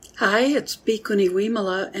Hi, it's Bhikkhuni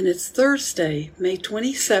Wimala, and it's Thursday, May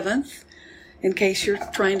 27th, in case you're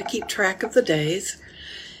trying to keep track of the days.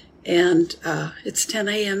 And it's 10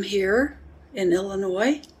 a.m. here in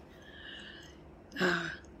Illinois,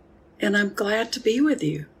 and I'm glad to be with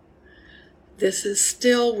you.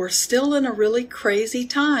 We're still in a really crazy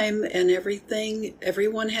time, and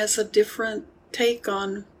everyone has a different take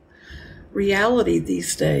on reality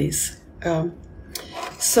these days.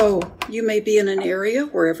 So you may be in an area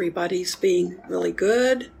where everybody's being really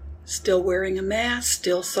good, still wearing a mask,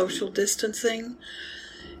 still social distancing.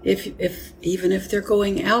 Even if they're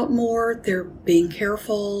going out more, they're being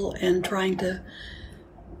careful and trying to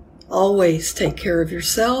always take care of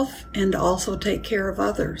yourself and also take care of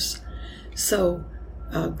others. So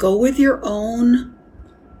go with your own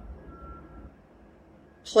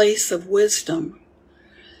place of wisdom.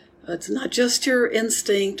 It's not just your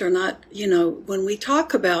instinct or not, when we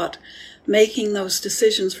talk about making those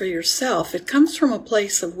decisions for yourself, it comes from a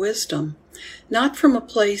place of wisdom, not from a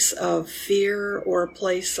place of fear or a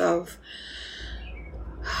place of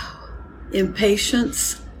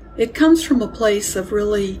impatience. It comes from a place of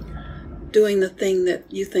really doing the thing that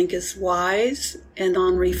you think is wise, and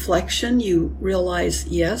on reflection you realize,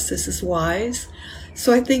 yes, this is wise.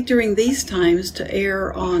 So I think during these times to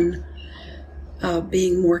err on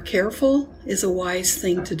being more careful is a wise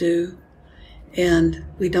thing to do, and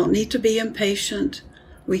we don't need to be impatient.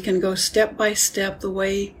 We can go step by step the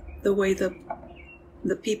way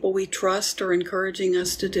the people we trust are encouraging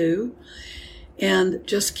us to do, and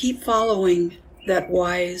just keep following that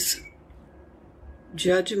wise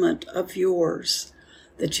judgment of yours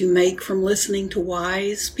that you make from listening to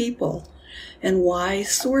wise people and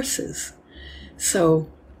wise sources. So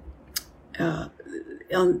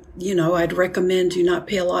I'd recommend you not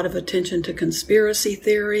pay a lot of attention to conspiracy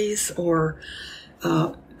theories or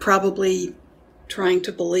probably trying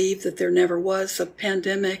to believe that there never was a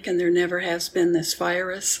pandemic and there never has been this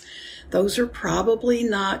virus. Those are probably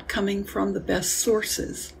not coming from the best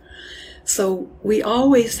sources. So we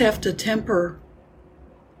always have to temper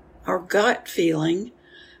our gut feeling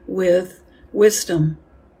with wisdom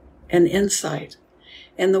and insight.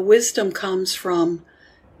 And the wisdom comes from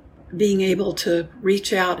being able to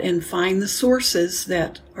reach out and find the sources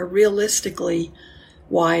that are realistically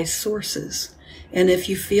wise sources. And if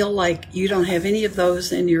you feel like you don't have any of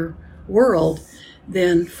those in your world,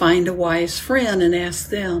 then find a wise friend and ask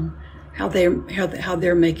them how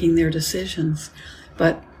they're making their decisions.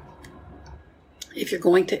 But if you're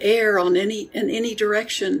going to err in any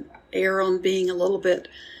direction, err on being a little bit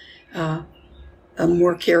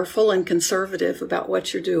more careful and conservative about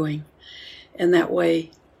what you're doing. And that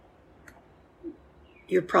way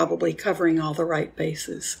you're probably covering all the right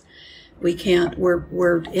bases.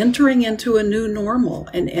 We're entering into a new normal,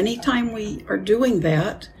 and anytime we are doing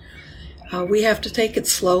that, we have to take it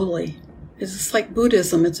slowly. It's like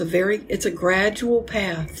Buddhism. It's a gradual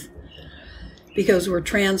path, because we're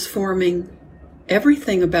transforming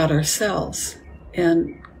everything about ourselves,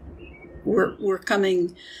 and we're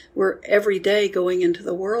every day going into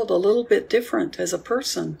the world a little bit different as a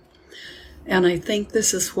person. And I think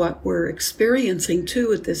this is what we're experiencing too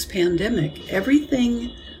with this pandemic.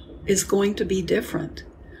 Everything is going to be different.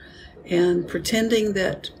 And pretending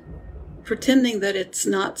that it's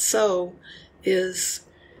not so is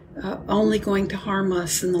only going to harm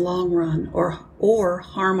us in the long run, or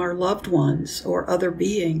harm our loved ones or other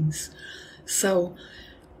beings. So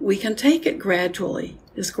we can take it gradually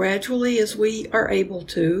as we are able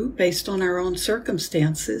to, based on our own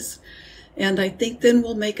circumstances. And I think then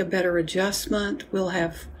we'll make a better adjustment. We'll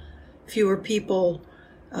have fewer people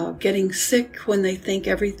getting sick when they think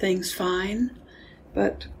everything's fine.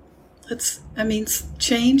 But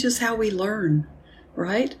change is how we learn,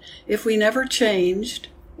 right? If we never changed,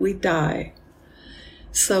 we'd die.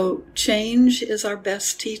 So change is our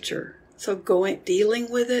best teacher. So dealing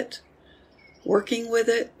with it, working with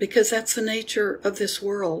it, because that's the nature of this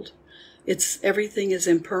world. Everything is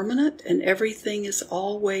impermanent and everything is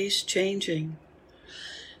always changing.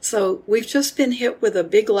 So we've just been hit with a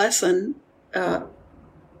big lesson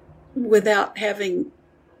without having,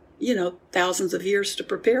 thousands of years to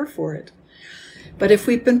prepare for it. But if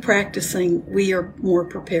we've been practicing, we are more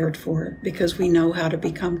prepared for it, because we know how to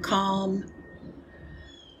become calm,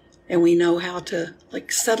 and we know how to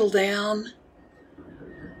settle down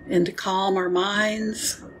and to calm our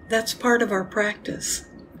minds. That's part of our practice.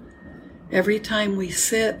 Every time we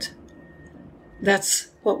sit,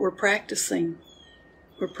 that's what we're practicing.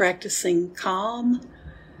 We're practicing calm.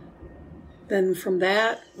 Then from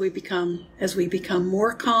that, as we become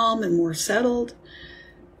more calm and more settled,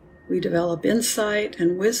 we develop insight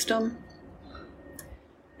and wisdom.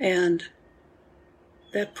 And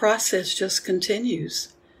that process just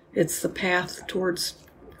continues. It's the path towards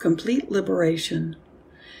complete liberation.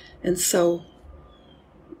 And so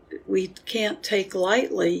we can't take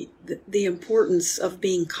lightly the importance of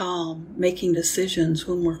being calm, making decisions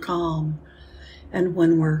when we're calm, and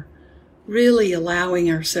when we're really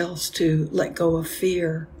allowing ourselves to let go of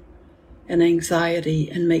fear and anxiety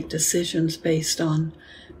and make decisions based on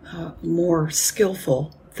more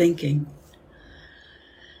skillful thinking.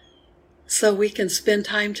 So we can spend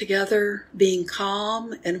time together being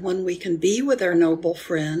calm, and when we can be with our noble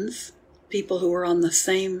friends, people who are on the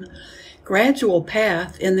same gradual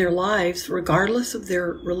path in their lives, regardless of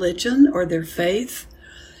their religion or their faith,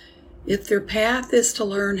 if their path is to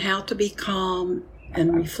learn how to be calm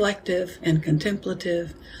and reflective and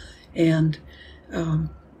contemplative and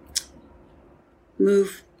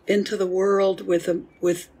move into the world with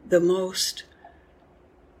the most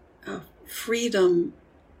freedom,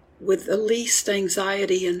 with the least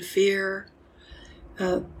anxiety and fear,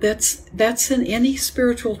 that's in any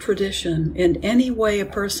spiritual tradition. In any way a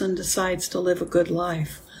person decides to live a good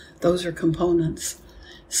life, those are components.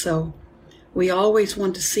 So we always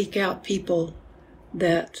want to seek out people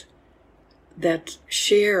that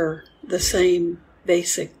share the same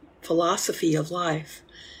basic philosophy of life.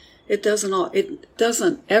 It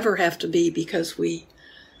doesn't ever have to be because we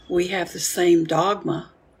have the same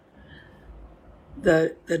dogma.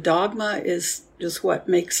 The dogma is just what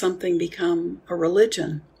makes something become a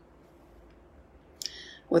religion.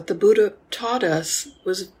 What the Buddha taught us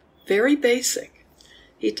was very basic.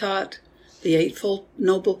 He taught the Eightfold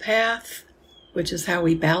Noble Path, which is how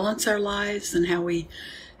we balance our lives and how we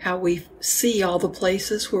see all the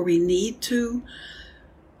places where we need to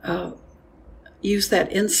use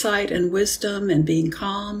that insight and wisdom and being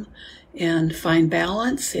calm and find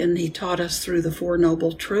balance. And he taught us through the Four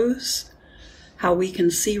Noble Truths how we can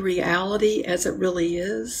see reality as it really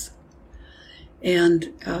is.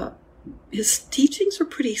 And his teachings are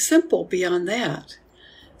pretty simple beyond that.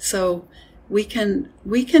 So we can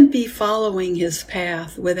be following his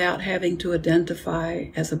path without having to identify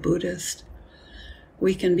as a Buddhist.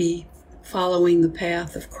 We can be following the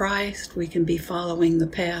path of Christ. We can be following the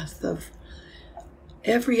path of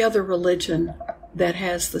every other religion that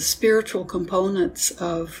has the spiritual components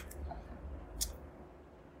of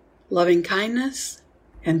loving kindness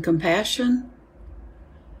and compassion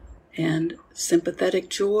and sympathetic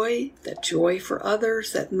joy, that joy for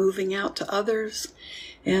others, that moving out to others,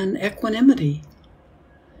 and equanimity.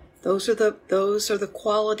 Those are the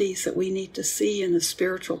qualities that we need to see in the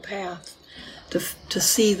spiritual path to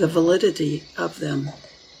see the validity of them.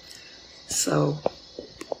 So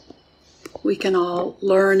we can all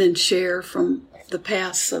learn and share from the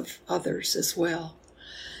paths of others as well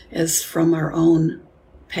as from our own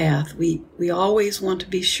path. We always want to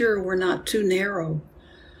be sure we're not too narrow,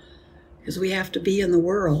 because we have to be in the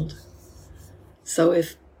world. So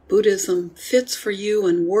if Buddhism fits for you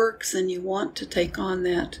and works and you want to take on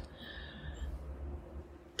that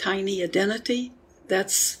tiny identity,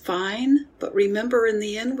 that's fine. But remember, in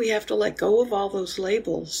the end, we have to let go of all those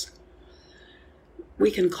labels. We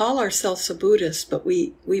can call ourselves a Buddhist, but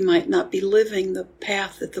we might not be living the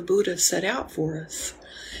path that the Buddha set out for us.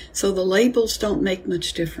 So the labels don't make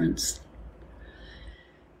much difference.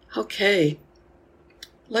 Okay,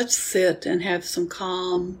 let's sit and have some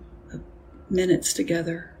calm minutes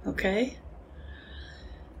together, okay?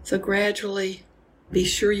 So gradually, be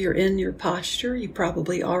sure you're in your posture. You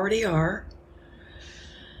probably already are.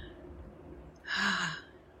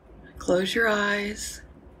 Close your eyes,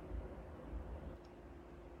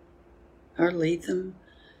 or leave them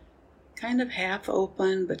kind of half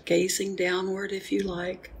open, but gazing downward if you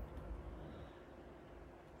like.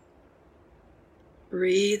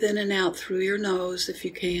 Breathe in and out through your nose if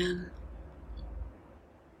you can.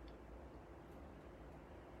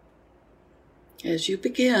 As you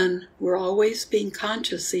begin, we're always being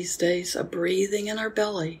conscious these days of breathing in our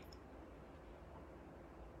belly.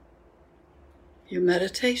 Your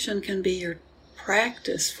meditation can be your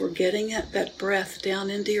practice for getting that breath down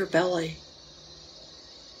into your belly.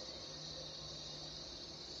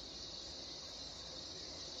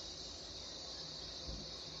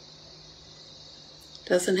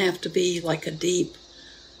 Doesn't have to be like a deep,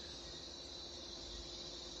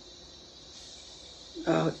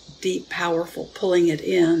 powerful pulling it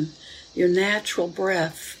in. Your natural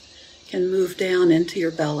breath can move down into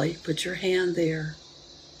your belly. Put your hand there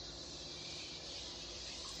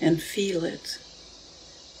and feel it.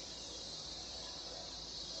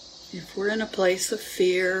 If we're in a place of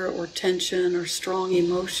fear or tension or strong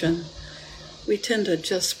emotion, we tend to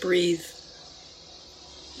just breathe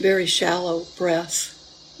very shallow breaths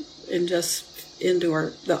and just into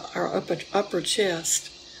our upper chest.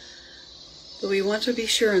 But we want to be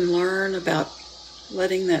sure and learn about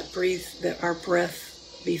letting that our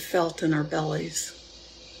breath be felt in our bellies.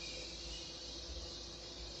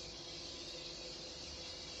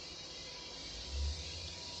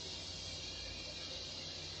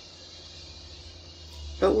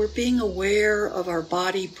 But we're being aware of our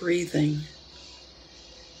body breathing.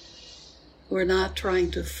 We're not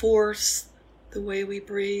trying to force the way we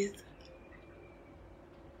breathe.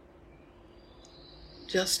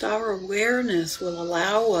 Just our awareness will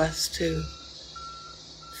allow us to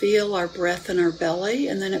feel our breath in our belly,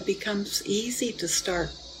 and then it becomes easy to start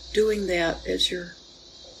doing that as your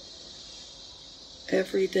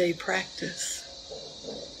everyday practice.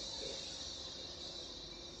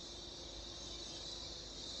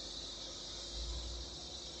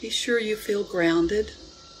 Be sure you feel grounded.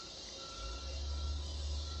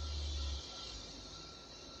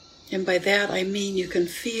 And by that I mean you can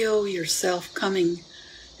feel yourself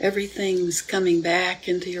everything's coming back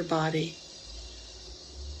into your body.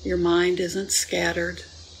 Your mind isn't scattered.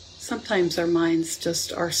 Sometimes our minds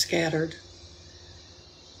just are scattered.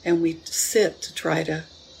 And we sit to try to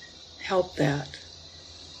help that.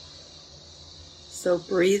 So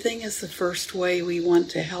breathing is the first way we want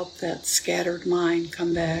to help that scattered mind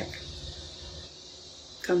come back.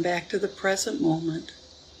 Come back to the present moment.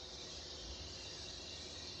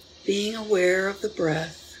 Being aware of the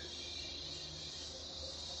breath.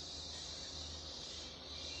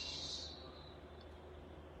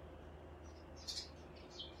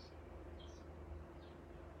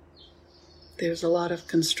 There's a lot of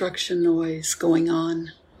construction noise going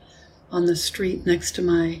on the street next to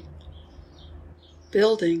my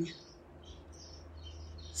building.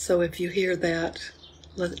 So if you hear that,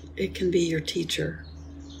 it can be your teacher.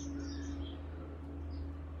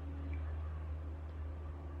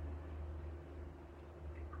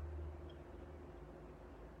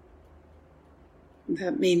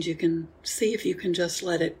 That means you can see if you can just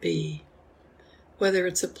let it be, whether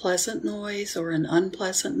it's a pleasant noise or an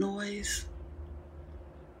unpleasant noise.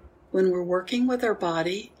 When we're working with our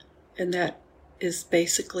body, and that is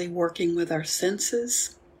basically working with our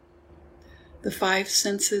senses, the 5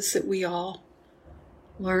 senses that we all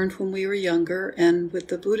learned when we were younger, and with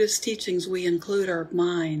the Buddhist teachings we include our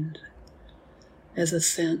mind as a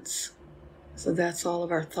sense. So that's all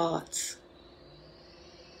of our thoughts.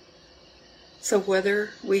 So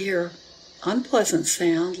whether we hear unpleasant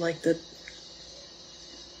sound like the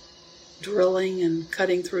drilling and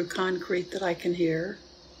cutting through concrete that I can hear,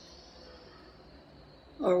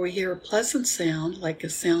 or we hear a pleasant sound like a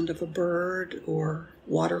sound of a bird or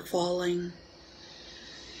water falling,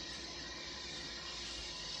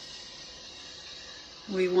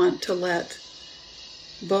 we want to let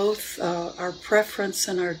both our preference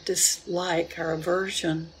and our dislike, our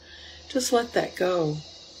aversion, just let that go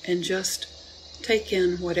and just take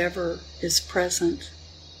in whatever is present.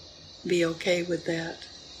 Be okay with that.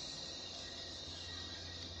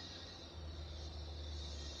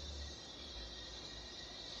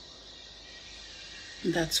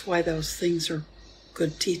 And that's why those things are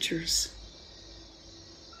good teachers.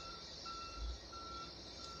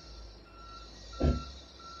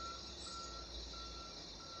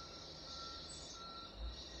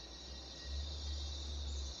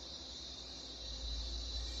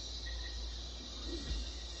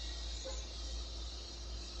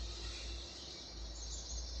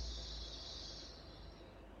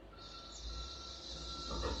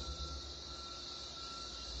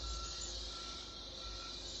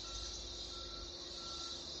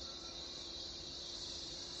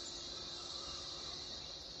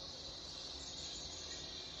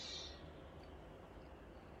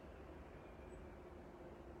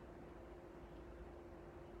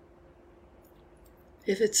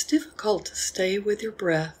 If it's difficult to stay with your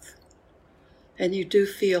breath, and you do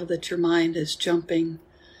feel that your mind is jumping,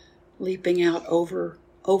 leaping out over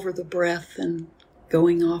the breath and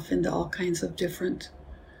going off into all kinds of different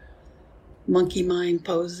monkey mind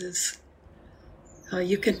poses,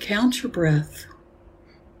 you can count your breath.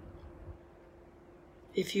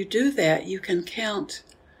 If you do that, you can count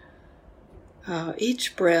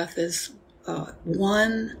each breath as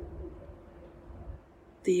 1,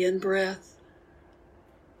 the in-breath,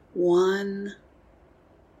 1,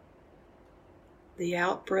 the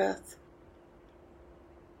out-breath,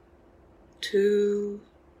 2,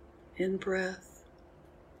 in-breath,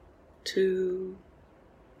 2,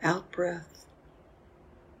 out-breath.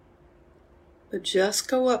 But just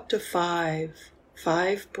go up to 5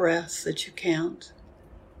 breaths that you count.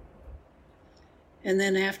 And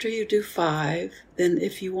then after you do 5, then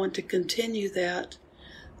if you want to continue that,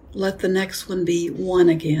 let the next one be 1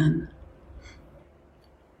 again.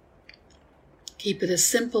 Keep it as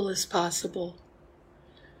simple as possible.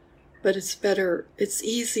 But it's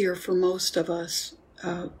easier for most of us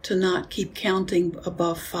to not keep counting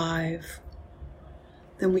above 5.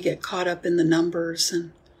 Then we get caught up in the numbers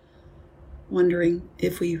and wondering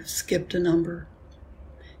if we've skipped a number.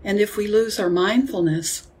 And if we lose our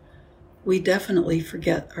mindfulness, we definitely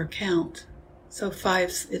forget our count. So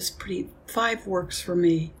 5 works for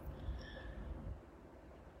me.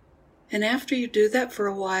 And after you do that for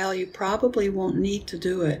a while, you probably won't need to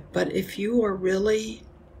do it. But if you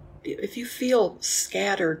feel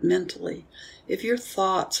scattered mentally, if your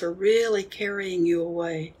thoughts are really carrying you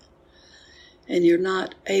away, and you're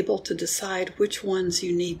not able to decide which ones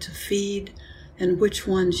you need to feed and which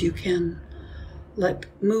ones you can let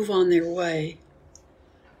move on their way,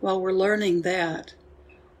 while we're learning that,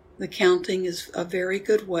 the counting is a very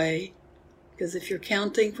good way, because if you're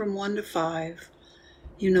counting from 1 to 5,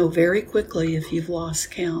 you know very quickly if you've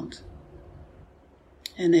lost count.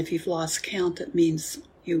 And if you've lost count, it means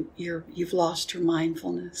you've lost your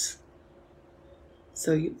mindfulness.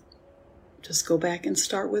 So you just go back and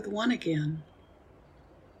start with 1 again.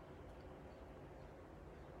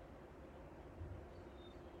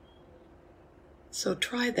 So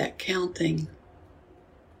try that counting.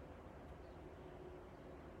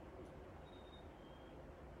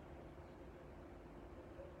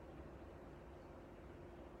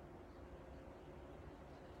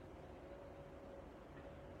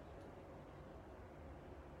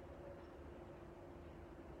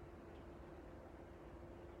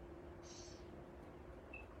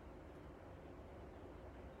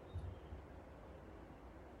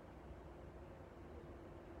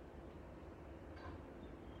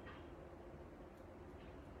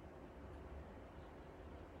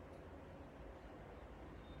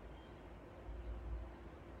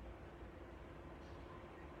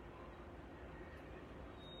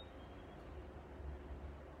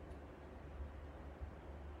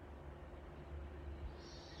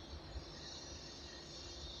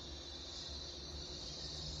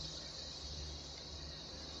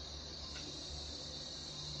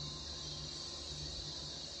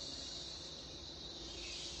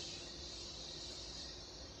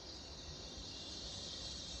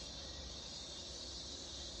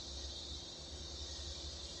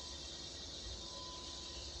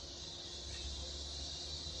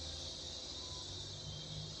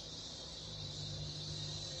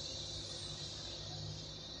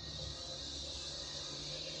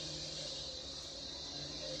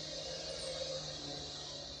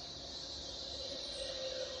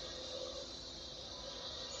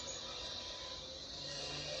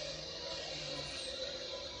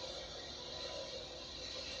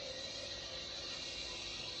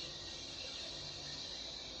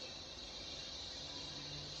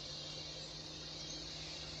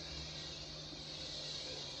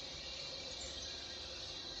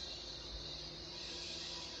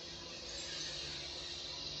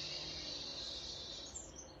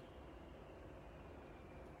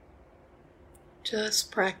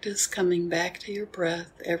 Just practice coming back to your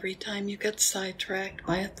breath every time you get sidetracked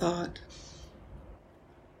by a thought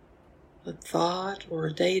or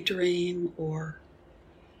a daydream or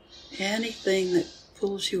anything that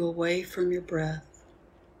pulls you away from your breath.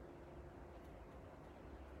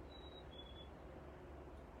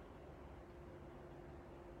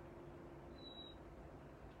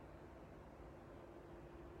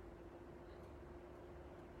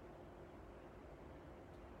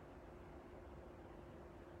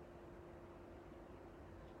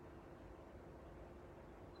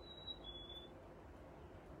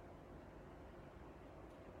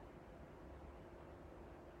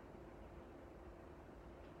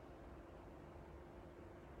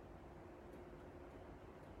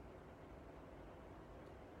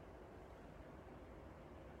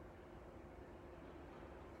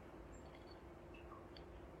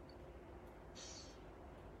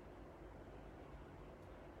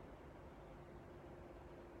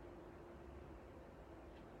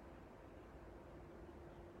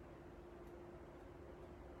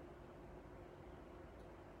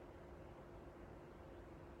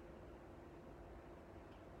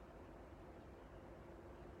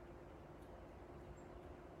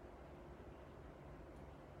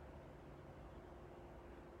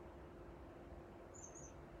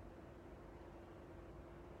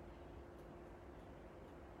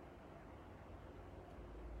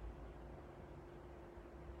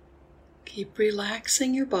 Keep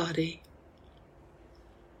relaxing your body.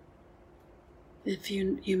 If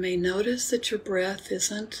you may notice that your breath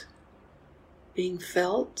isn't being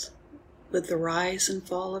felt with the rise and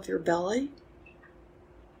fall of your belly.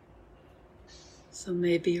 So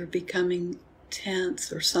maybe you're becoming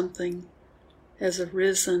tense or something has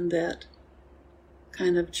arisen that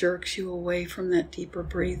kind of jerks you away from that deeper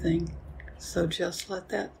breathing. So just let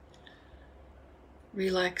that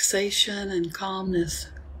relaxation and calmness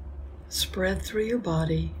spread through your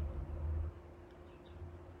body.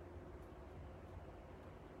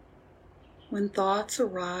 When thoughts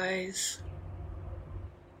arise,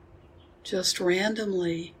 just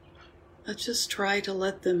randomly, let's just try to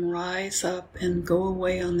let them rise up and go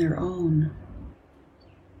away on their own.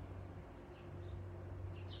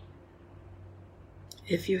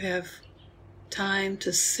 If you have time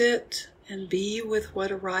to sit and be with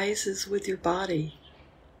what arises with your body,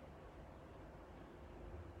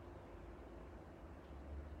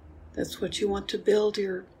 that's what you want to build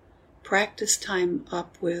your practice time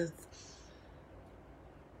up with.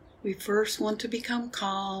 We first want to become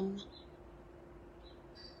calm.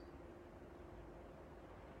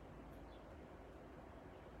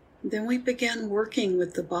 Then we begin working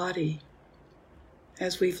with the body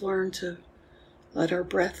as we've learned to let our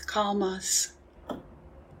breath calm us.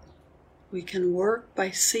 We can work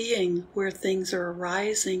by seeing where things are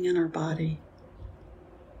arising in our body.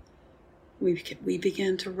 We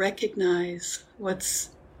begin to recognize what's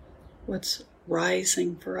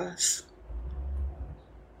rising for us.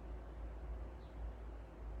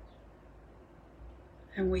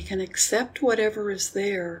 And we can accept whatever is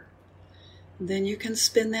there. And then you can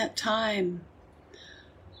spend that time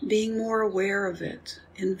being more aware of it,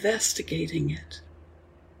 investigating it.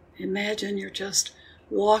 Imagine you're just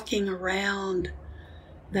walking around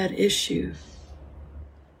that issue,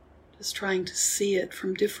 just trying to see it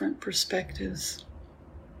from different perspectives.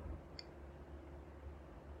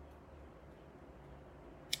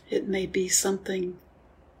 It may be something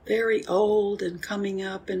very old and coming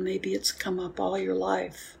up, and maybe it's come up all your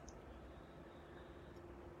life.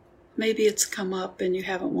 Maybe it's come up and you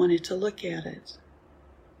haven't wanted to look at it.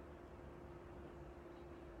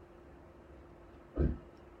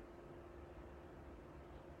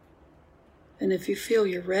 And if you feel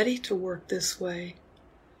you're ready to work this way,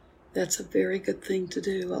 that's a very good thing to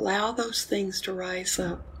do. Allow those things to rise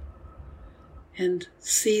up and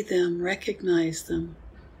see them, recognize them,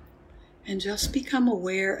 and just become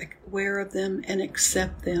aware of them and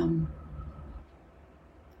accept them.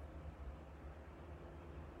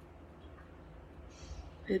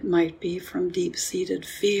 It might be from deep-seated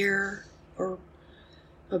fear or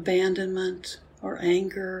abandonment or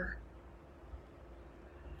anger,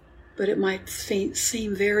 but it might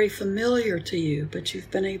seem very familiar to you, but you've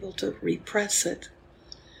been able to repress it.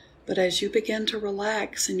 But as you begin to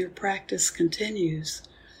relax and your practice continues,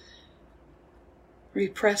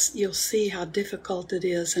 you'll see how difficult it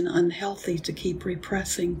is and unhealthy to keep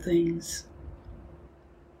repressing things.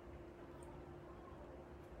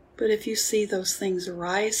 But if you see those things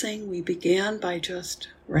arising, we began by just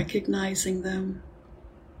recognizing them,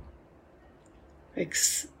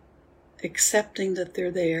 accepting that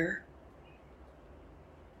they're there,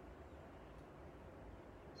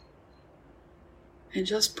 and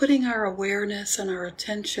just putting our awareness and our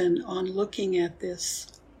attention on looking at this.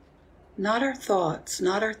 Not our thoughts,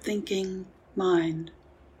 not our thinking mind.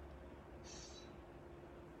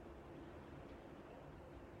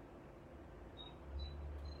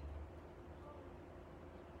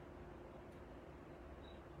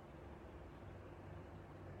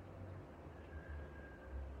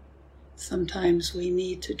 Sometimes we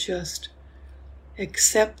need to just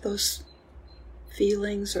accept those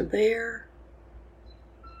feelings are there.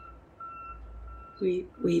 We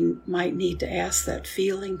might need to ask that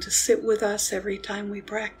feeling to sit with us every time we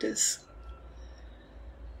practice.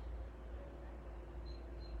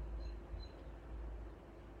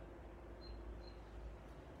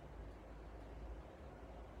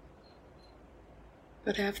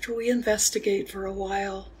 But after we investigate for a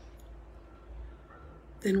while,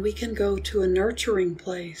 then we can go to a nurturing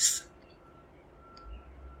place.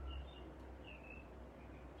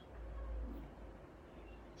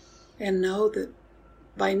 And know that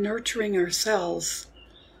by nurturing ourselves,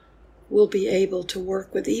 we'll be able to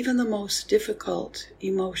work with even the most difficult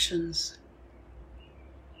emotions.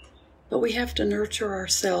 But we have to nurture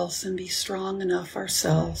ourselves and be strong enough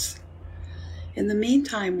ourselves. In the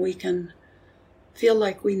meantime, we can feel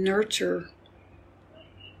like we nurture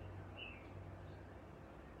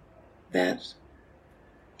that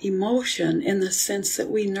emotion in the sense that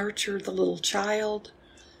we nurture the little child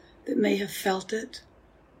that may have felt it.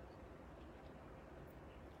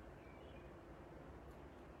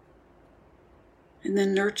 And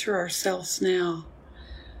then nurture ourselves now.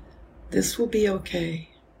 This will be okay.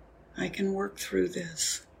 I can work through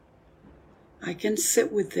this. I can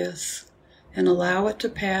sit with this and allow it to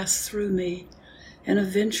pass through me, and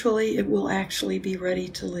eventually it will actually be ready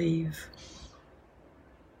to leave.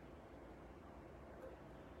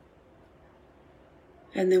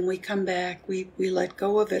 And then we come back, we let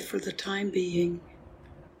go of it for the time being,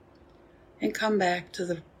 and come back to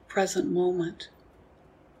the present moment.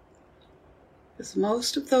 Because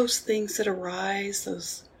most of those things that arise,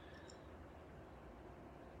 those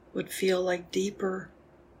would feel like deeper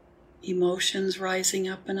emotions rising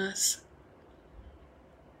up in us,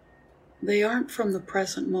 they aren't from the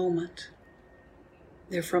present moment.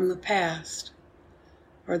 They're from the past,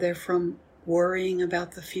 or they're from worrying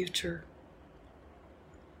about the future.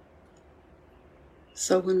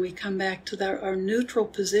 So when we come back to our neutral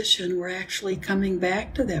position, we're actually coming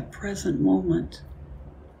back to that present moment.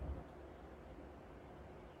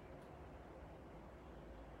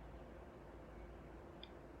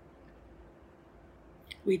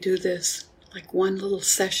 We do this like one little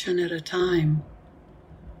session at a time.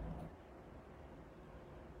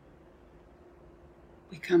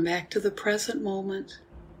 We come back to the present moment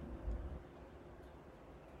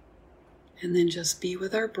and then just be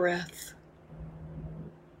with our breath.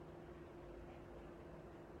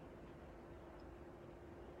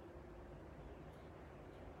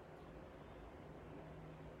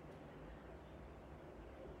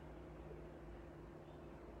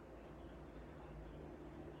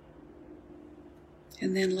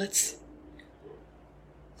 And then let's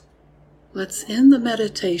end the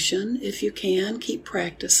meditation. If you can, keep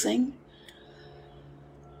practicing.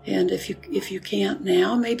 And if you can't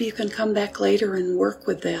now, maybe you can come back later and work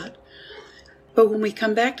with that. But when we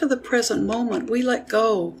come back to the present moment, we let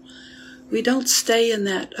go. We don't stay in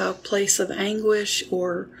that place of anguish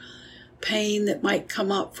or pain that might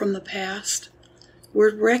come up from the past.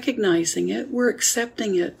 We're recognizing it, we're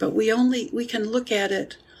accepting it, but we can look at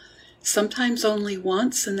it sometimes only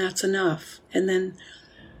once, and that's enough. And then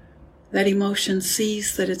that emotion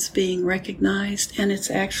sees that it's being recognized, and it's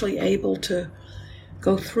actually able to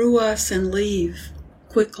go through us and leave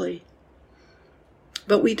quickly.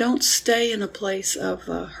 But we don't stay in a place of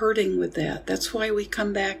hurting with that. That's why we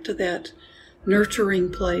come back to that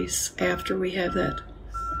nurturing place after we have that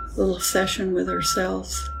little session with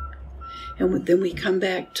ourselves. And then we come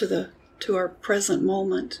back to our present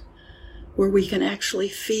moment, where we can actually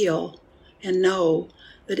feel and know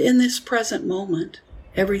that in this present moment,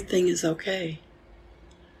 everything is okay.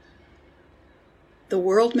 The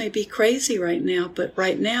world may be crazy right now, but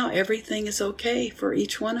right now everything is okay for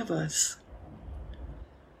each one of us.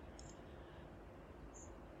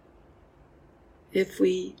 If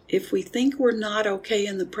we think we're not okay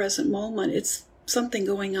in the present moment, it's something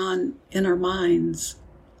going on in our minds.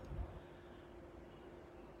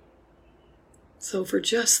 So for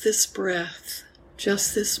just this breath,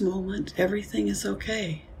 just this moment, everything is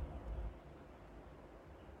okay.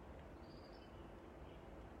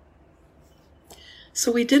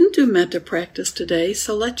 So we didn't do metta practice today,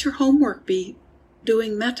 so let your homework be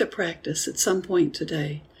doing metta practice at some point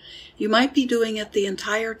today. You might be doing it the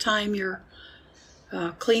entire time you're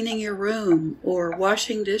cleaning your room, or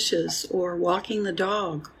washing dishes, or walking the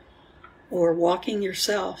dog, or walking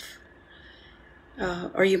yourself.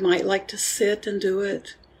 Or you might like to sit and do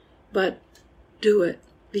it, but do it,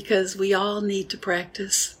 because we all need to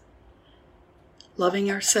practice loving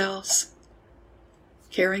ourselves,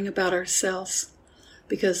 caring about ourselves,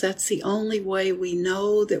 because that's the only way we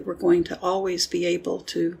know that we're going to always be able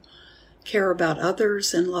to care about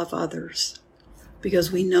others and love others,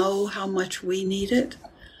 because we know how much we need it.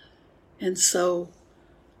 And so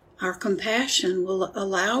our compassion will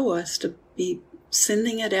allow us to be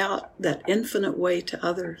sending it out that infinite way to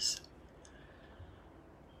others.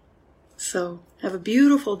 So have a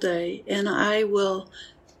beautiful day, and I will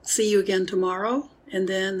see you again tomorrow, and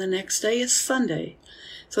then the next day is Sunday.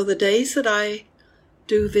 So the days that I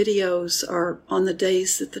do videos are on the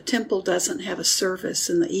days that the temple doesn't have a service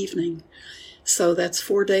in the evening. So that's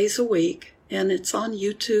 4 days a week, and it's on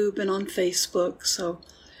YouTube and on Facebook, so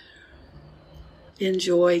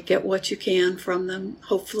enjoy, get what you can from them.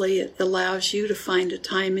 Hopefully it allows you to find a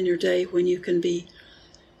time in your day when you can be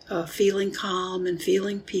feeling calm and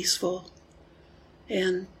feeling peaceful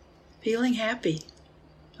and feeling happy.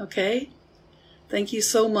 Okay? Thank you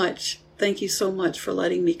so much. Thank you so much for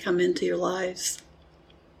letting me come into your lives.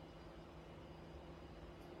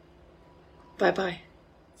 Bye-bye.